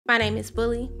My name is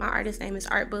Bully. My artist name is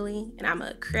Artbully, and I'm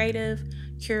a creative,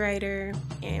 curator,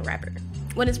 and rapper.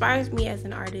 What inspires me as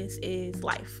an artist is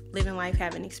life, living life,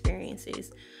 having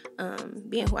experiences,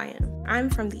 being who I am. I'm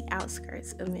from the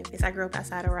outskirts of Memphis. I grew up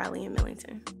outside of Raleigh and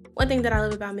Millington. One thing that I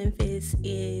love about Memphis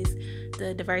is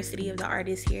the diversity of the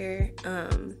artists here,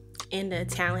 and the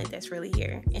talent that's really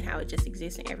here and how it just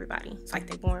exists in everybody. It's like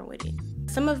they're born with it.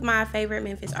 Some of my favorite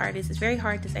Memphis artists, it's very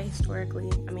hard to say historically.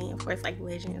 I mean, of course, like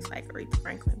legends like Aretha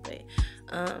Franklin, but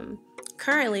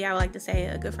currently I would like to say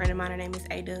a good friend of mine, her name is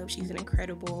A-Dub. She's an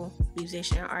incredible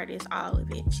musician, artist, all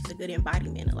of it. She's a good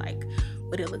embodiment of like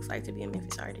what it looks like to be a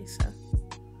Memphis artist, so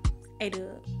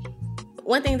A-Dub.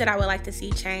 One thing that I would like to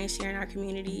see changed here in our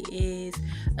community is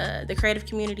the creative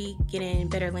community getting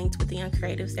better linked with the young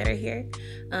creatives that are here.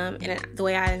 And the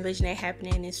way I envision it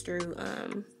happening is through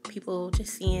people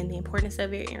just seeing the importance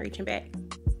of it and reaching back.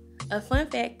 A fun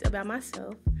fact about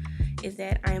myself is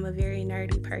that I am a very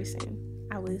nerdy person.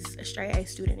 I was a straight A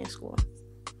student in school.